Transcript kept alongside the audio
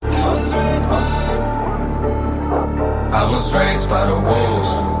was raised by the wolves.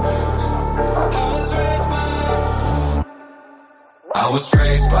 I was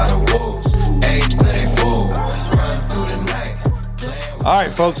raised by the wolves. Eight to they fools. Run through the night. All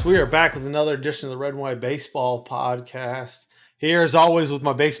right, folks, we are back with another edition of the Red and White Baseball Podcast. Here, as always, with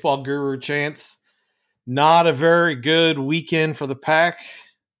my baseball guru, Chance. Not a very good weekend for the Pack.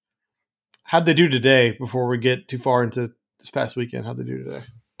 How'd they do today before we get too far into this past weekend? How'd they do today?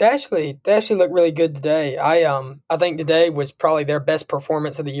 They actually looked really good today. I think today was probably their best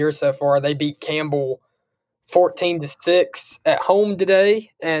performance of the year so far. They beat Campbell 14-6 at home today,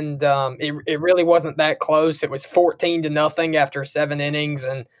 and it really wasn't that close. It was 14-0 after 7 innings,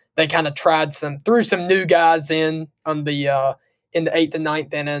 and they kind of threw some new guys in the 8th and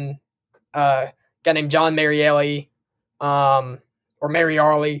 9th inning. A guy named John Marielli, or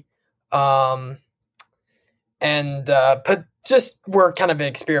Mariarli, just were kind of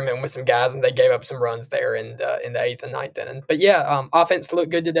experimenting with some guys, and they gave up some runs there in the 8th and 9th inning. But yeah, offense looked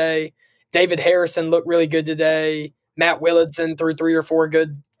good today. David Harrison looked really good today. Matt Willardson threw 3 or 4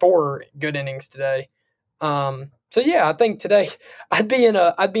 good innings today. So yeah, I think today I'd be in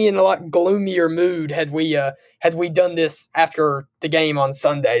a lot gloomier mood had we done this after the game on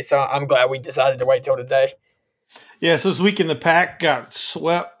Sunday. So I'm glad we decided to wait till today. Yeah, so this weekend the Pack got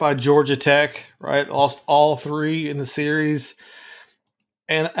swept by Georgia Tech, right? Lost all 3 in the series.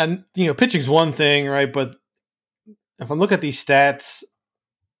 And pitching's one thing, right? But if I look at these stats,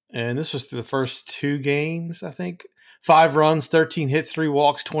 and this was through the first 2 games, I think, 5 runs, 13 hits, 3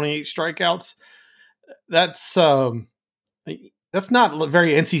 walks, 28 strikeouts. That's not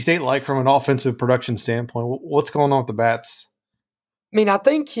very NC State-like from an offensive production standpoint. What's going on with the bats? I mean, I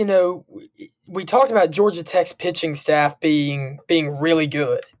think, we talked about Georgia Tech's pitching staff being really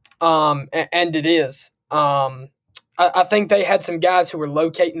good, and it is. I think they had some guys who were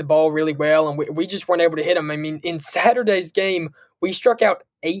locating the ball really well, and we just weren't able to hit them. I mean, in Saturday's game, we struck out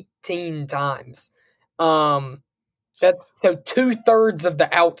 18 times. That's so 2/3 of the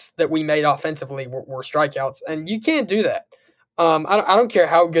outs that we made offensively were strikeouts, and you can't do that. I don't care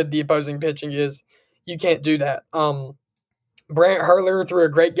how good the opposing pitching is, you can't do that. Brant Hurler threw a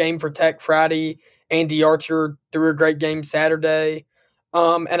great game for Tech Friday. Andy Archer threw a great game Saturday.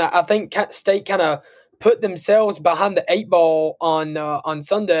 And I think State kind of put themselves behind the 8 ball on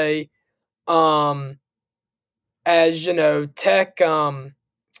Sunday. As you know, Tech Tech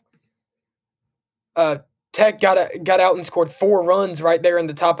got out and scored 4 runs right there in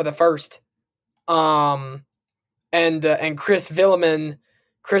the top of the first. And Chris Villeman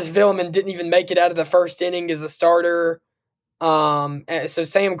didn't even make it out of the first inning as a starter. So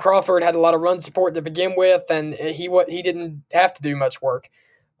Sam Crawford had a lot of run support to begin with, and he didn't have to do much work.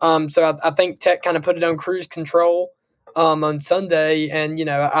 So I think Tech kind of put it on cruise control on Sunday, and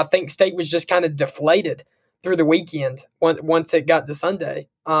I think State was just kind of deflated through the weekend once it got to Sunday.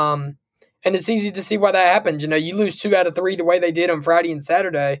 And it's easy to see why that happened. You lose 2 out of 3 the way they did on Friday and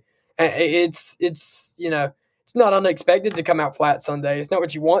Saturday. It's not unexpected to come out flat Sunday. It's not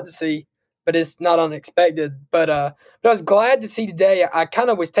what you want to see, but it's not unexpected. But I was glad to see today. I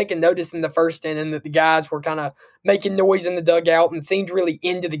kind of was taking notice in the first inning that the guys were kind of making noise in the dugout and seemed really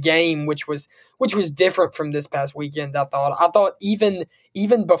into the game, which was different from this past weekend. I thought even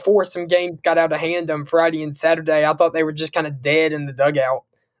before some games got out of hand on Friday and Saturday, I thought they were just kind of dead in the dugout,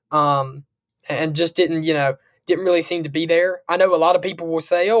 and just didn't really seem to be there. I know a lot of people will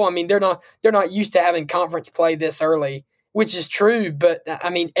say, "Oh, I mean, they're not used to having conference play this early." Which is true, but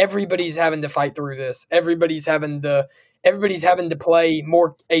I mean, everybody's having to fight through this. Everybody's having to play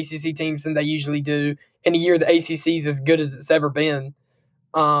more ACC teams than they usually do in a year the ACC is as good as it's ever been.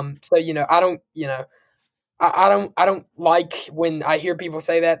 So I don't like when I hear people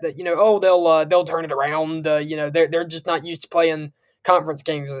say that they'll turn it around. They're just not used to playing conference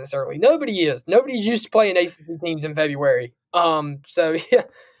games this early. Nobody is. Nobody's used to playing ACC teams in February. So yeah.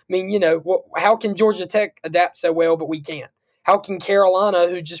 I mean, how can Georgia Tech adapt so well, but we can't? How can Carolina,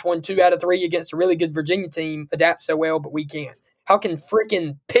 who just won 2 out of 3 against a really good Virginia team, adapt so well, but we can't? How can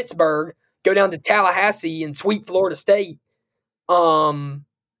freaking Pittsburgh go down to Tallahassee and sweep Florida State, but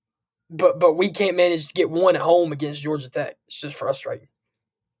we can't manage to get 1 at home against Georgia Tech? It's just frustrating.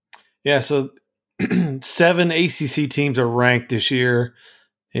 Yeah, so 7 ACC teams are ranked this year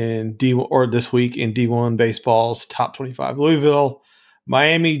this week in D1 baseball's top 25. Louisville,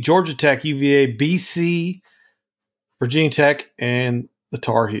 Miami, Georgia Tech, UVA, BC, Virginia Tech, and the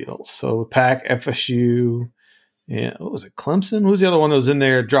Tar Heels. So the Pack, FSU, and what was it, Clemson? Who was the other one that was in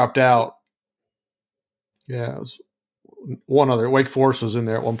there, dropped out? Yeah, it was one other. Wake Forest was in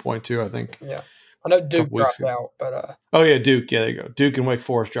there at one point too, I think. Yeah. I know Duke dropped out, but Oh yeah, Duke. Yeah, there you go. Duke and Wake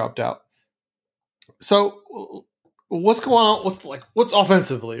Forest dropped out. So what's going on? What's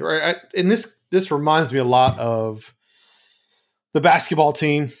offensively, right? And this reminds me a lot of the basketball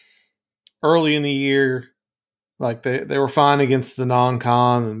team early in the year. Like they were fine against the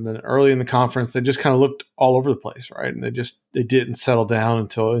non-con, and then early in the conference, they just kind of looked all over the place, right? And they didn't settle down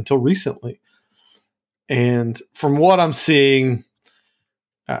until recently. And from what I'm seeing,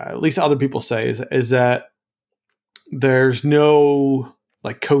 at least other people say, is that there's no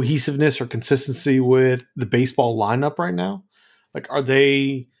like cohesiveness or consistency with the baseball lineup right now. Like, are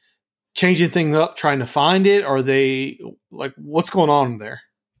they changing things up, trying to find it? Are they like, what's going on there?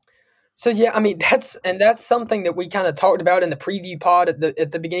 So yeah, I mean that's something that we kind of talked about in the preview pod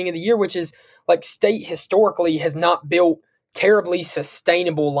at the beginning of the year, which is like State historically has not built terribly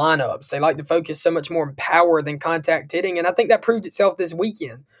sustainable lineups. They like to focus so much more on power than contact hitting, and I think that proved itself this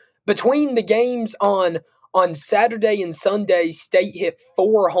weekend. Between the games on Saturday and Sunday, State hit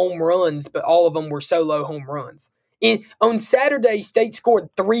 4 home runs, but all of them were solo home runs. On Saturday, State scored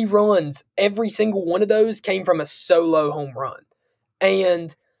 3 runs. Every single one of those came from a solo home run,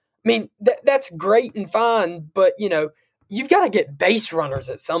 and I mean, that's great and fine, but, you've got to get base runners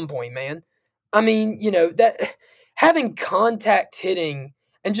at some point, man. I mean, that having contact hitting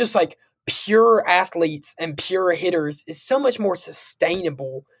and just like pure athletes and pure hitters is so much more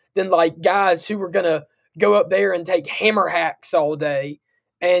sustainable than like guys who are going to go up there and take hammer hacks all day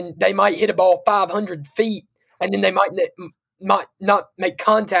and they might hit a ball 500 feet and then they might not make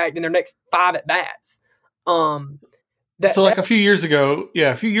contact in their next 5 at bats. A few years ago,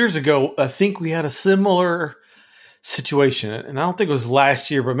 I think we had a similar situation, and I don't think it was last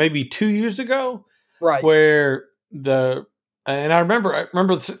year, but maybe 2 years ago, right? Where I remember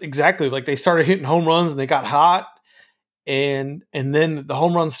this exactly. Like they started hitting home runs and they got hot, and then the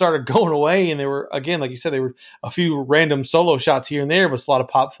home runs started going away, and they were again, like you said, they were a few random solo shots here and there, but a lot of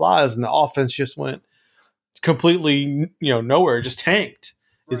pop flies, and the offense just went completely, nowhere, it just tanked.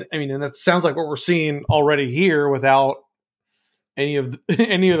 Right. And that sounds like what we're seeing already here without any of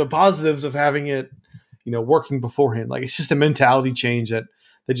the positives of having it, working beforehand. Like it's just a mentality change that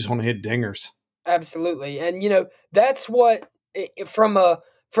they just want to hit dingers. Absolutely. And that's what from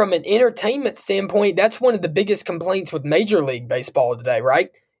an entertainment standpoint, that's one of the biggest complaints with Major League Baseball today, right?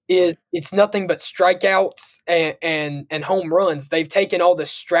 Is it's nothing but strikeouts and home runs. They've taken all the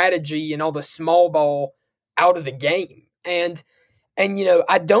strategy and all the small ball out of the game. And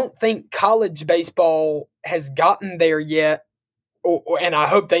I don't think college baseball has gotten there yet. And I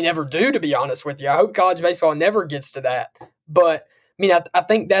hope they never do, to be honest with you. I hope college baseball never gets to that. But, I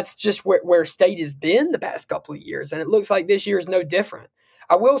think that's just where State has been the past couple of years, and it looks like this year is no different.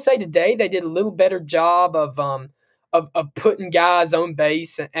 I will say today they did a little better job of putting guys on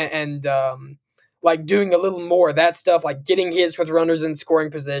base and like doing a little more of that stuff, like getting hits with runners in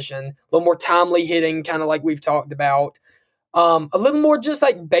scoring position, a little more timely hitting, kind of like we've talked about. A little more just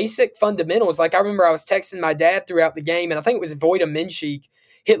like basic fundamentals. Like I remember I was texting my dad throughout the game, and I think it was Voita Minchik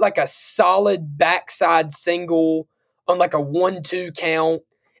hit like a solid backside single on like a 1-2 count.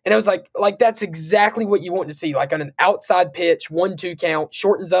 And I was like that's exactly what you want to see. Like on an outside pitch, 1-2 count,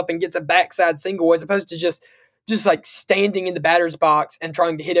 shortens up and gets a backside single, as opposed to just like standing in the batter's box and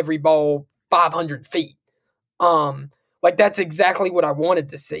trying to hit every ball 500 feet. Like that's exactly what I wanted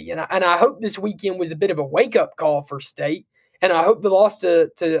to see. And I hope this weekend was a bit of a wake-up call for State. And I hope the loss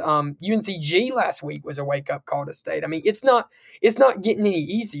to UNCG last week was a wake-up call to State. I mean, it's not getting any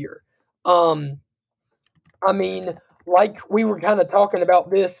easier. Like we were kind of talking about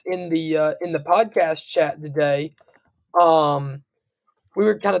this in the podcast chat today. We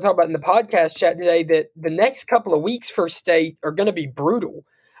were kind of talking about in the podcast chat today that the next couple of weeks for State are going to be brutal.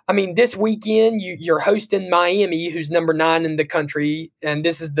 I mean, this weekend you're hosting Miami, who's number 9 in the country, and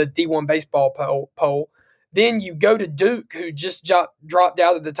this is the D1 baseball poll. Then you go to Duke, who just dropped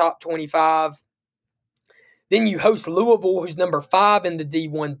out of the top 25. Then you host Louisville, who's number 5 in the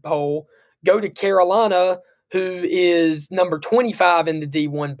D1 poll. Go to Carolina, who is number 25 in the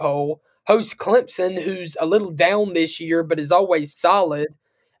D1 poll. Host Clemson, who's a little down this year, but is always solid.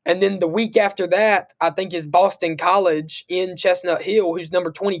 And then the week after that, I think, is Boston College in Chestnut Hill, who's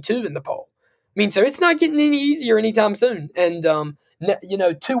number 22 in the poll. I mean, so it's not getting any easier anytime soon. And,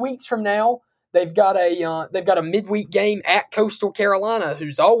 2 weeks from now, they've got a midweek game at Coastal Carolina,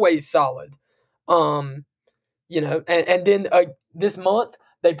 who's always solid. And then this month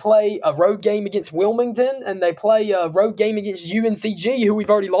they play a road game against Wilmington, and they play a road game against UNCG, who we've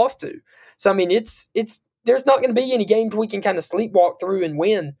already lost to. So I mean, it's there's not going to be any games we can kind of sleepwalk through and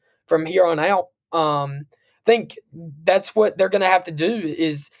win from here on out. I think that's what they're going to have to do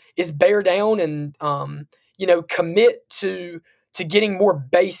is bear down and commit to getting more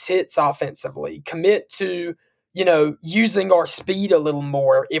base hits offensively, commit to using our speed a little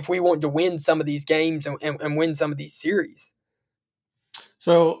more if we want to win some of these games and win some of these series.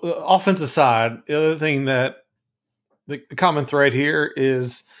 So, the offensive side, the other thing that the common thread here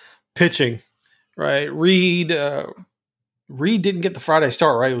is pitching, right? Reed didn't get the Friday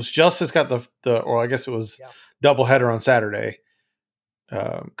start, right? It was Justice got or I guess it was doubleheader on Saturday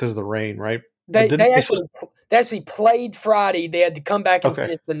because of the rain, right? They actually played Friday. They had to come back and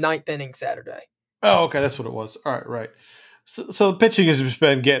finish the 9th inning Saturday. Oh, okay, that's what it was. All right, right. So the pitching has just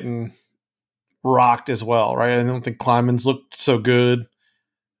been getting rocked as well, right? I don't think Kleiman's looked so good.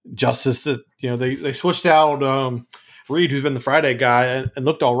 Justice, they switched out Reed, who's been the Friday guy, and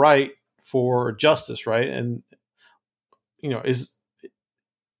looked all right for Justice, right? And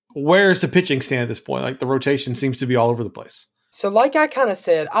where's the pitching stand at this point? Like the rotation seems to be all over the place. So, like I kind of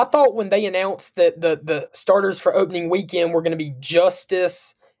said, I thought when they announced that the starters for opening weekend were going to be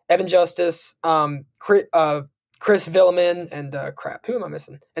Evan Justice, Chris Villeman, and who am I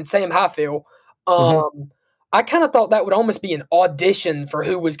missing? And Sam Highfield. I kind of thought that would almost be an audition for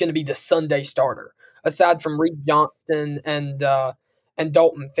who was going to be the Sunday starter, aside from Reed Johnston and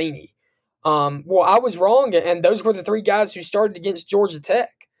Dalton Feeney. Well, I was wrong, and those were the three guys who started against Georgia Tech.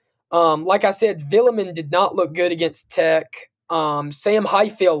 Like I said, Villeman did not look good against Tech. Sam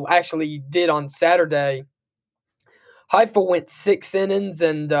Highfield actually did on Saturday. Highfield went 6 innings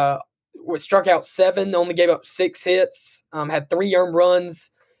and was struck out 7, only gave up 6 hits, had 3 earned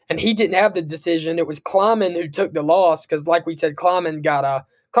runs, and he didn't have the decision. It was Kleiman who took the loss because, like we said, Kleiman got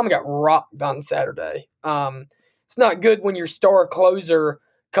rocked on Saturday. It's not good when your star closer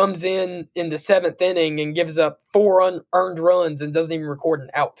comes in the 7th inning and gives up 4 unearned runs and doesn't even record an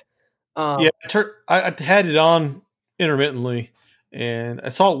out. I had it on intermittently, and I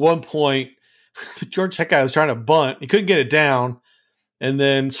saw at one point the Georgia Tech guy was trying to bunt. He couldn't get it down, and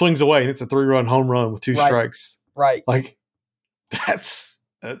then swings away, and it's a 3-run home run with 2 strikes. Right. Like, that's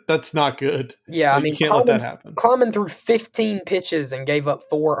not good. Yeah, you can't let that happen. Kleiman threw 15 pitches and gave up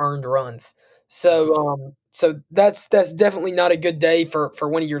 4 earned runs. So that's definitely not a good day for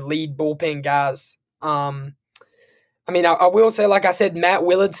one of your lead bullpen guys. I will say, like I said, Matt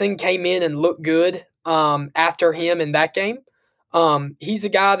Willardson came in and looked good after him in that game. He's a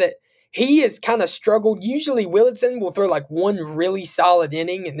guy that he has kind of struggled. Usually Willardson will throw like one really solid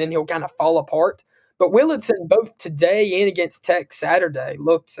inning and then he'll kind of fall apart. But Willardson, both today and against Tech Saturday,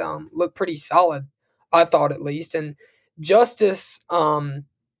 looked pretty solid, I thought at least. And Justice,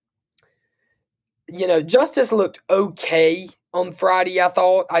 Justice looked okay on Friday, I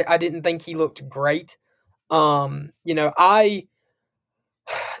thought. I didn't think he looked great.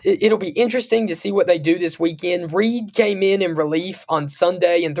 It'll be interesting to see what they do this weekend. Reed came in relief on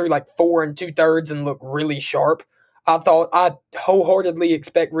Sunday and threw like 4 2/3 and looked really sharp. I wholeheartedly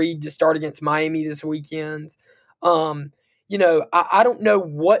expect Reed to start against Miami this weekend. I don't know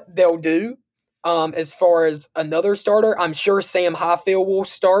what they'll do as far as another starter. I'm sure Sam Highfield will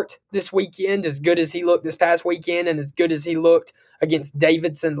start this weekend, as good as he looked this past weekend and as good as he looked against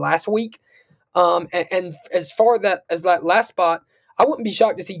Davidson last week. And as far as that last spot, I wouldn't be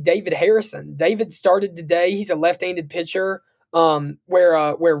shocked to see David Harrison. David started today. He's a left-handed pitcher,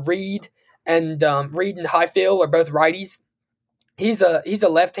 where Reed and Highfield are both righties. He's a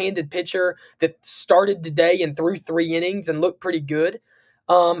left-handed pitcher that started today and threw 3 innings and looked pretty good.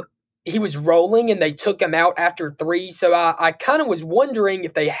 He was rolling and they took him out after 3. So I kind of was wondering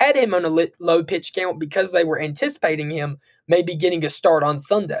if they had him on a low pitch count because they were anticipating him maybe getting a start on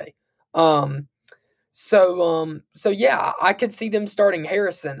Sunday. So yeah, I could see them starting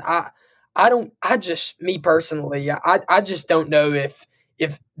Harrison. Me personally, I just don't know if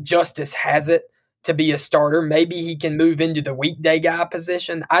Justice has it to be a starter. Maybe he can move into the weekday guy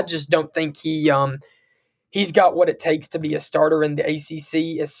position. I just don't think he's got what it takes to be a starter in the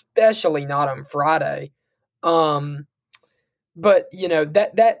ACC, especially not on Friday. But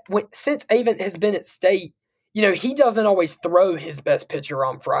since Avent has been at State, he doesn't always throw his best pitcher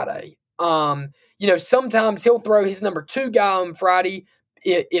on Friday. Sometimes he'll throw his number 2 guy on Friday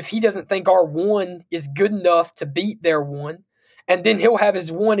if he doesn't think our 1 is good enough to beat their 1. And then he'll have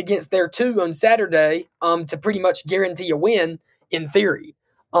his 1 against their 2 on Saturday to pretty much guarantee a win in theory.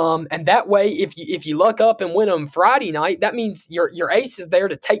 And that way, if you luck up and win on Friday night, that means your ace is there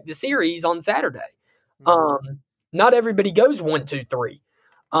to take the series on Saturday. Not everybody goes 1, 2, 3.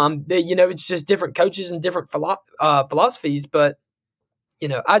 It's just different coaches and different philosophies. But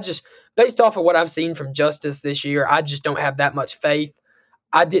I just, based off of what I've seen from Justice this year, I just don't have that much faith.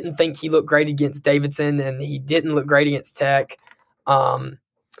 I didn't think he looked great against Davidson, and he didn't look great against Tech.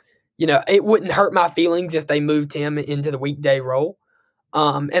 It wouldn't hurt my feelings if they moved him into the weekday role.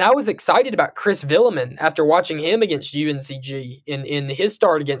 And I was excited about Chris Villeman after watching him against UNCG in his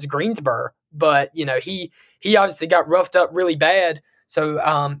start against Greensboro. But he obviously got roughed up really bad.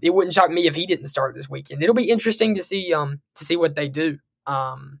 So it wouldn't shock me if he didn't start this weekend. It'll be interesting to see what they do.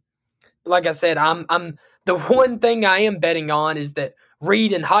 Like I said, I'm the one thing I am betting on is that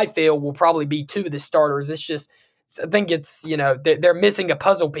Reed and Highfield will probably be two of the starters. It's just I think it's they're missing a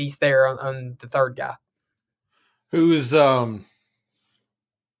puzzle piece there on the third guy. Who's I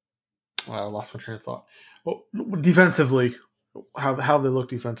lost my train of thought. Well, defensively, how they look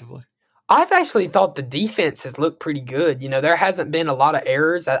defensively? I've actually thought the defense has looked pretty good. There hasn't been a lot of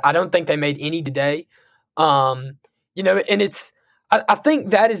errors. I don't think they made any today. And it's I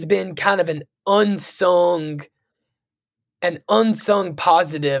think that has been kind of an unsung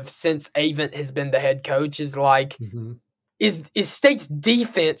positive since Avent has been the head coach. Is like is State's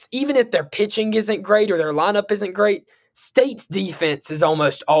defense, even if their pitching isn't great or their lineup isn't great, State's defense is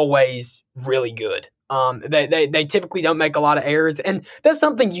almost always really good. They typically don't make a lot of errors, and that's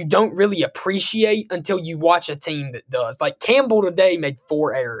something you don't really appreciate until you watch a team that does. Like Campbell today made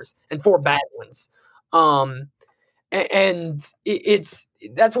 4 errors and 4 bad ones. And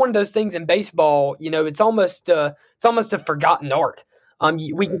that's one of those things in baseball. It's almost a forgotten art.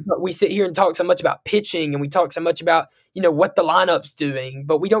 We sit here and talk so much about pitching, and we talk so much about what the lineup's doing,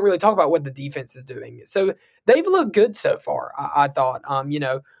 but we don't really talk about what the defense is doing. So they've looked good so far. I thought.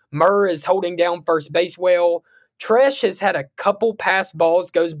 Murr is holding down first base well. Tresh has had a couple pass balls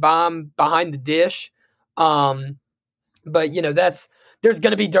goes by him behind the dish, but there's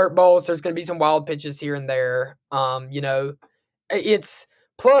going to be dirt balls. There's going to be some wild pitches here and there. It's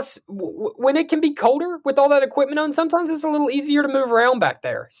plus when it can be colder with all that equipment on, sometimes it's a little easier to move around back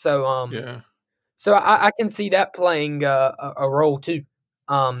there. So, So I can see that playing a role too.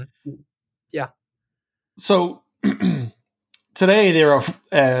 Yeah. So today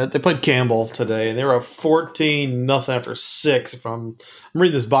they played Campbell today, and they were up 14-0 after 6. If I'm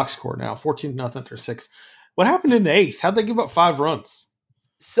reading this box score now, 14-0 after 6. What happened in the 8th? How'd they give up 5 runs?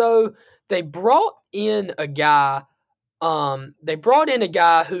 So they brought in a guy. They brought in a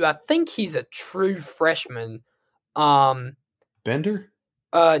guy who I think he's a true freshman. Bender?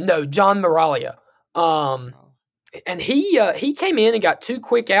 No, John Moralia. And he came in and got 2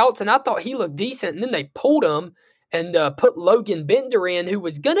 quick outs, and I thought he looked decent. And then they pulled him and put Logan Bender in, who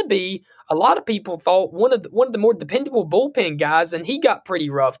was going to be, a lot of people thought, one of the more dependable bullpen guys, and he got pretty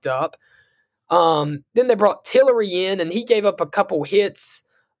roughed up. Then they brought Tillery in, and he gave up a couple hits.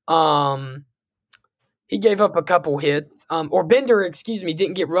 Or Bender,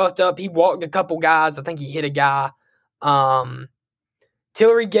 didn't get roughed up. He walked a couple guys. I think he hit a guy.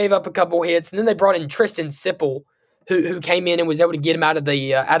 Tillery gave up a couple hits, and then they brought in Tristan Sipple, who came in and was able to get him out of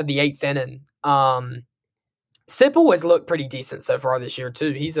the 8th inning. Sipple has looked pretty decent so far this year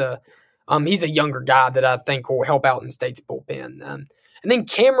too. He's a younger guy that I think will help out in State's bullpen. And then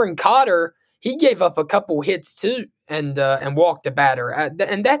Cameron Cotter, he gave up a couple hits too, and walked a batter.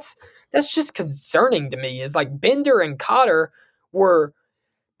 And that's just concerning to me. Is like Bender and Cotter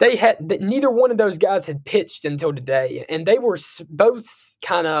neither one of those guys had pitched until today, and they were both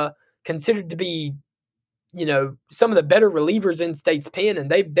kind of considered to be, some of the better relievers in State's pen, and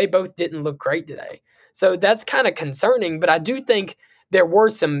they both didn't look great today. So that's kind of concerning, but I do think there were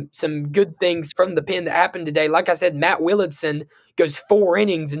some good things from the pen that happened today. Like I said, Matt Willardson goes 4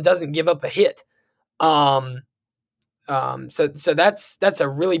 innings and doesn't give up a hit. So that's a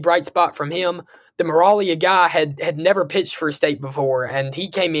really bright spot from him. The Moralia guy had never pitched for State before, and he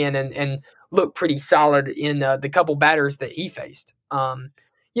came in and looked pretty solid in the couple batters that he faced.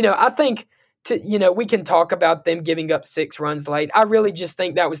 I think we can talk about them giving up 6 runs late. I really just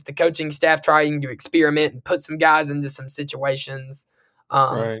think that was the coaching staff trying to experiment and put some guys into some situations.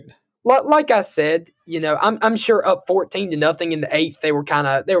 Right. Like I said, I'm sure up 14-0 in the 8th, they were kind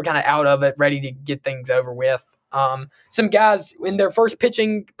of out of it, ready to get things over with. Some guys in their first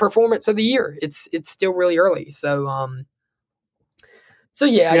pitching performance of the year. It's still really early, so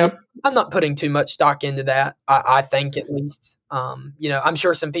yeah. Yep. I'm not putting too much stock into that. I think at least. I'm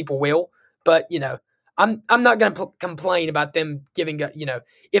sure some people will, but I'm not going to complain about them giving up.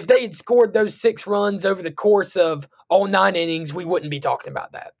 If they had scored those 6 runs over the course of all 9 innings, we wouldn't be talking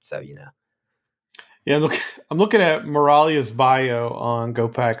about that. So Yeah, look, I'm looking at Moralia's bio on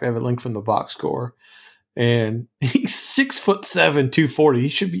GoPack. They have a link from the box score. And he's 6'7", 240. He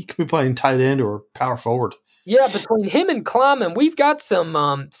should be playing tight end or power forward. Yeah, between him and Kleiman, we've got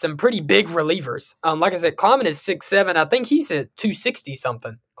some pretty big relievers. Like I said, Kleiman is 6'7". I think he's at 260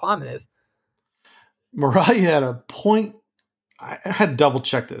 something. Kleiman is. Moralia had a point. I had to double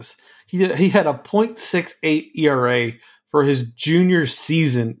check this. He had a .68 ERA for his junior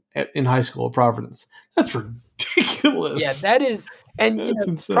season in high school at Providence. That's ridiculous. Yeah, that is, and That's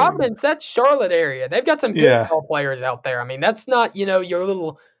insane. Providence, that's Charlotte area. They've got some good ball players out there. I mean, that's not your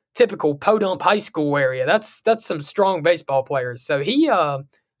little typical Podump high school area. That's some strong baseball players. So he,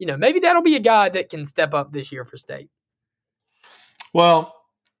 maybe that'll be a guy that can step up this year for State. Well,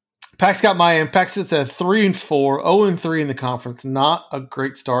 Pac's got Miami. Pac sits at 3-4, 0-3 in the conference. Not a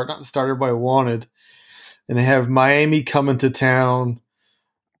great start. Not the start everybody wanted. And they have Miami coming to town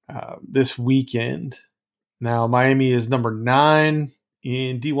this weekend. Now, Miami is number 9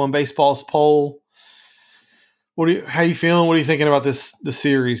 in D1 Baseball's poll. How you feeling? What are you thinking about the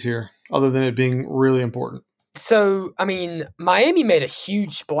series here, other than it being really important? So, I mean, Miami made a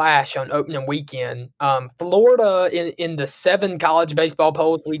huge splash on opening weekend. Florida, in the 7 college baseball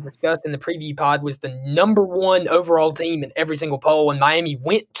polls we discussed in the preview pod, was the number 1 overall team in every single poll, and Miami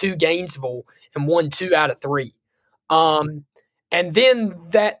went to Gainesville and won 2 out of 3. And then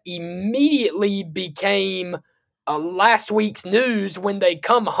that immediately became last week's news when they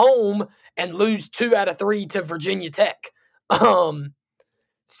come home and lose 2 out of 3 to Virginia Tech.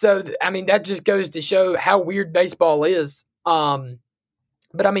 So, I mean, that just goes to show how weird baseball is.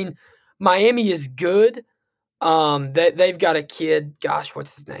 But, I mean, Miami is good. They've got a kid. Gosh,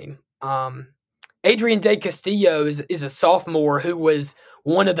 what's his name? Adrian De Castillo is a sophomore who was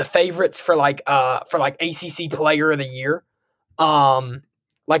one of the favorites for ACC Player of the Year. I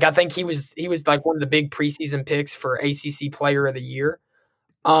think he was like one of the big preseason picks for ACC Player of the Year.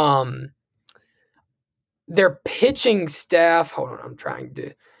 Their pitching staff,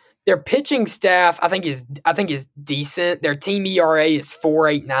 their pitching staff I think is decent. Their team ERA is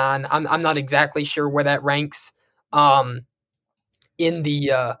 4.89. I'm not exactly sure where that ranks in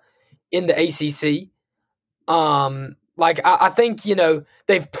the ACC. I think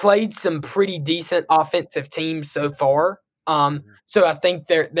they've played some pretty decent offensive teams so far. So I think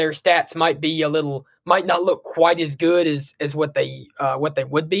their stats might not look quite as good as what they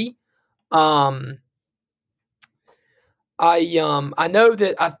would be. I know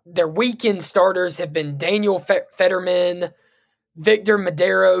that their weekend starters have been Daniel Fetterman, Victor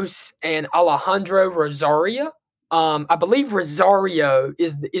Medeiros, and Alejandro Rosario. I believe Rosario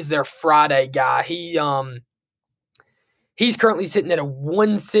is their Friday guy. He's currently sitting at a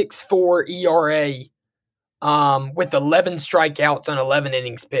 1.64 ERA. With 11 strikeouts on 11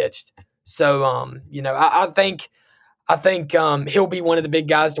 innings pitched. So, I think he'll be one of the big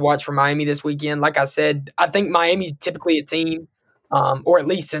guys to watch for Miami this weekend. Like I said, I think Miami's typically a team, or at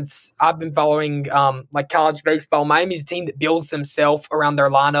least since I've been following college baseball, Miami's a team that builds themselves around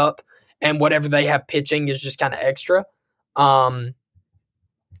their lineup, and whatever they have pitching is just kind of extra.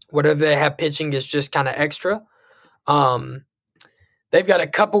 They've got a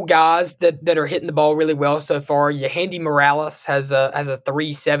couple guys that are hitting the ball really well so far. Yandy Morales has a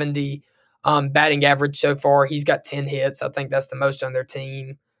 370 batting average so far. He's got 10 hits. I think that's the most on their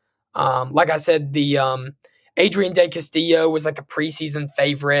team. Like I said, the Adrian De Castillo was like a preseason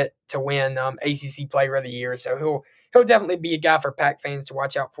favorite to win ACC Player of the Year. So he'll definitely be a guy for Pac fans to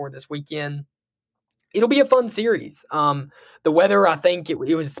watch out for this weekend. It'll be a fun series. The weather, I think it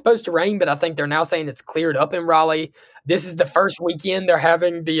was supposed to rain, but I think they're now saying it's cleared up in Raleigh. This is the first weekend they're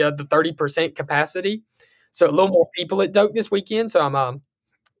having the 30% capacity, so a little more people at Doak this weekend. So I'm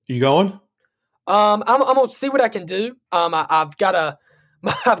You going? I'm gonna see what I can do. I've got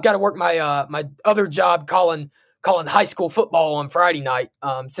to work my my other job calling high school football on Friday night.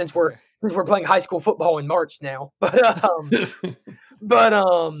 Since we're playing high school football in March now,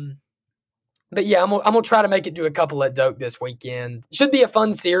 But yeah, I'm gonna try to make it to a couple at Doak this weekend. Should be a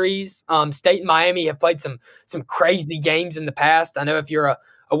fun series. State and Miami have played some crazy games in the past. I know if you're a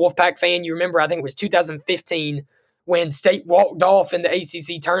Wolfpack fan, you remember I think it was 2015 when State walked off in the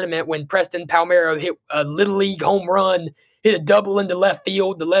ACC tournament when Preston Palmero hit a Little League home run, hit a double into left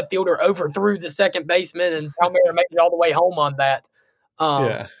field. The left fielder overthrew the second baseman, and Palmero made it all the way home on that.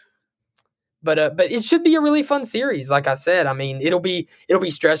 Yeah. But it should be a really fun series. Like I said, I mean, it'll be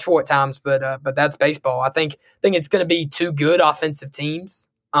stressful at times, but that's baseball. I think it's going to be 2 good offensive teams,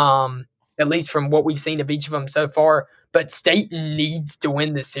 at least from what we've seen of each of them so far. But State needs to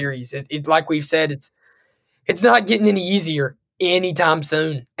win this series. It like we've said, it's not getting any easier anytime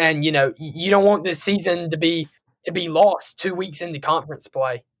soon. And you don't want this season to be lost 2 weeks into conference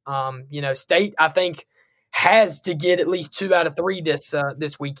play. State, I think, has to get at least 2 out of 3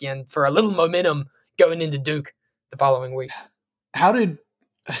 this weekend for a little momentum going into Duke the following week. How did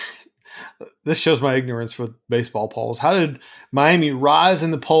this shows my ignorance with baseball polls? How did Miami rise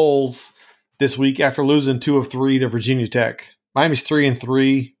in the polls this week after losing 2 of 3 to Virginia Tech? Miami's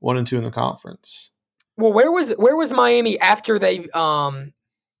 3-3, 1-2 in the conference. Well, where was Miami after they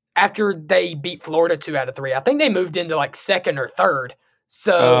beat Florida 2 out of 3? I think they moved into like second or third.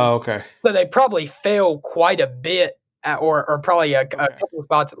 So okay. So they probably fell quite a bit, or probably a couple of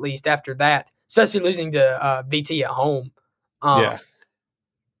spots at least after that, especially losing to VT at home. Yeah.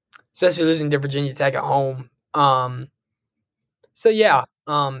 Especially losing to Virginia Tech at home. So yeah.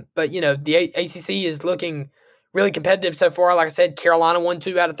 But you know, the ACC is looking really competitive so far. Like I said, Carolina won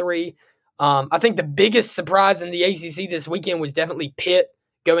 2 out of 3. I think the biggest surprise in the ACC this weekend was definitely Pitt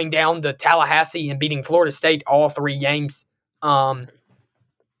going down to Tallahassee and beating Florida State all 3 games.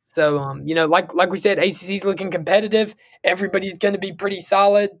 So you know, like we said, ACC is looking competitive. Everybody's going to be pretty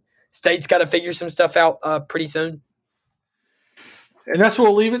solid. State's got to figure some stuff out pretty soon. And that's where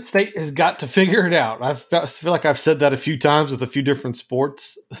we'll leave it. State has got to figure it out. I feel like I've said that a few times with a few different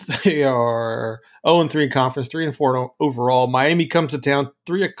sports. They are 0-3 in conference, 3-4 overall. Miami comes to town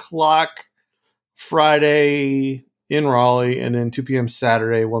 3:00 Friday in Raleigh, and then 2 p.m.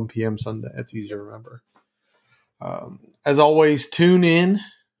 Saturday, 1 p.m. Sunday. That's easy to remember. As always, tune in.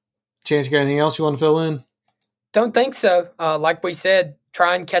 Chance, you got anything else you want to fill in? Don't think so. Like we said,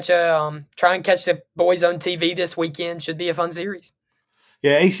 try and catch the boys on TV this weekend. Should be a fun series.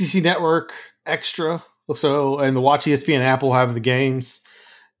 Yeah, ACC Network Extra. So, and the Watch ESPN app will have the games.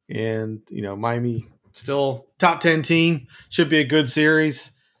 And, you know, Miami still top 10 team. Should be a good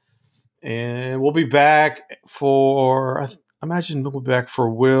series. And we'll be back for, I imagine we'll be back for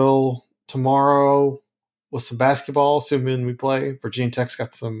Will tomorrow with some basketball, assuming we play. Virginia Tech's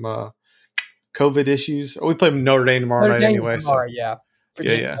got some COVID issues. We play Notre Dame tomorrow night anyway. Tomorrow, yeah.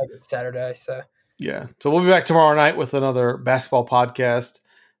 Virginia Tech is Saturday, so. Yeah. So we'll be back tomorrow night with another basketball podcast.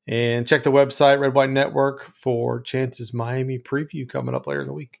 And check the website, Red White Network, for Chance's Miami preview coming up later in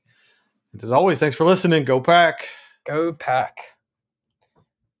the week. And as always, thanks for listening. Go Pack. Go Pack.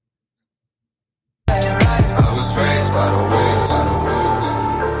 I was raised by the wolves.